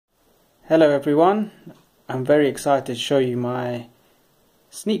Hello everyone, I'm very excited to show you my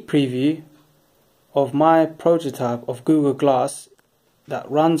sneak preview of my prototype of Google Glass that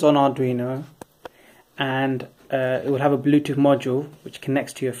runs on Arduino, and it will have a Bluetooth module which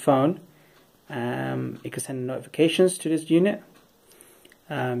connects to your phone. You can send notifications to this unit,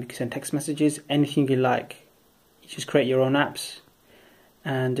 you can send text messages, anything you like. You just create your own apps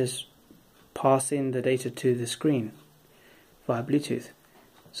and just pass in the data to the screen via Bluetooth.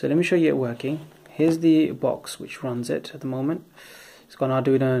 So let me show you it working. Here's the box which runs it at the moment. It's got an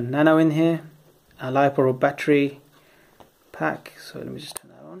Arduino Nano in here, a LiPo battery pack. So let me just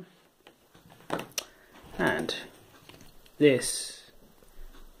turn that on. And this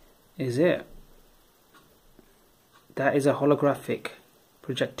is it. That is a holographic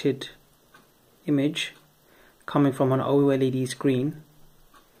projected image coming from an OLED screen,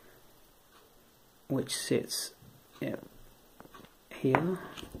 which sits here.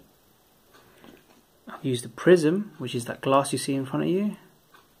 I've used the prism, which is that glass you see in front of you,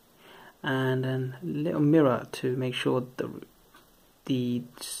 and a little mirror to make sure the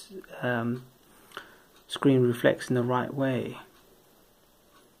screen reflects in the right way.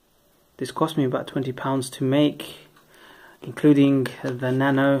 This cost me about £20 to make, including the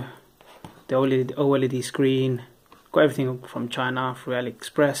Nano, the OLED screen. Got everything from China through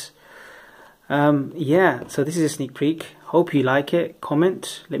AliExpress. Yeah, so this is a sneak peek. Hope you like it.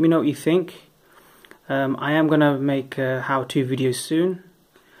 Comment, let me know what you think. I am gonna make how-to videos soon.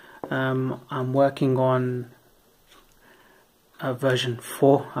 I'm working on version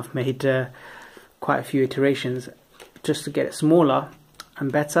 4. I've made quite a few iterations just to get it smaller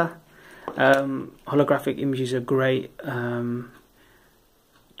and better. Holographic images are great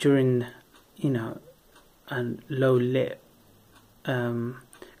during, a low lit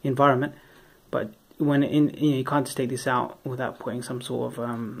environment, but when you can't just take this out without putting some sort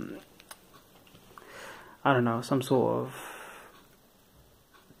of I don't know, some sort of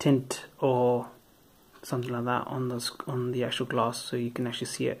tint or something like that on the actual glass, so you can actually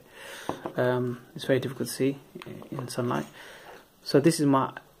see it. It's very difficult to see in sunlight. So this is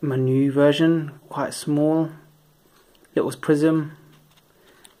my new version, quite small, little prism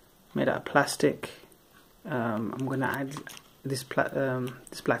made out of plastic. I'm going to add this black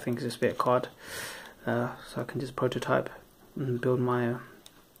thing is just a bit of card, so I can just prototype and build my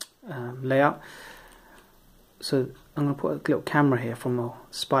layout. So I'm going to put a little camera here from a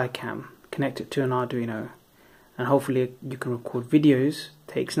spy cam, connect it to an Arduino, and hopefully you can record videos,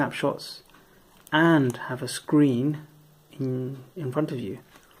 take snapshots, and have a screen in front of you.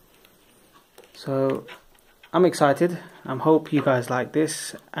 So I'm excited. I hope you guys like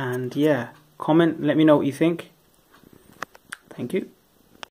this, and yeah, comment, let me know what you think. Thank you.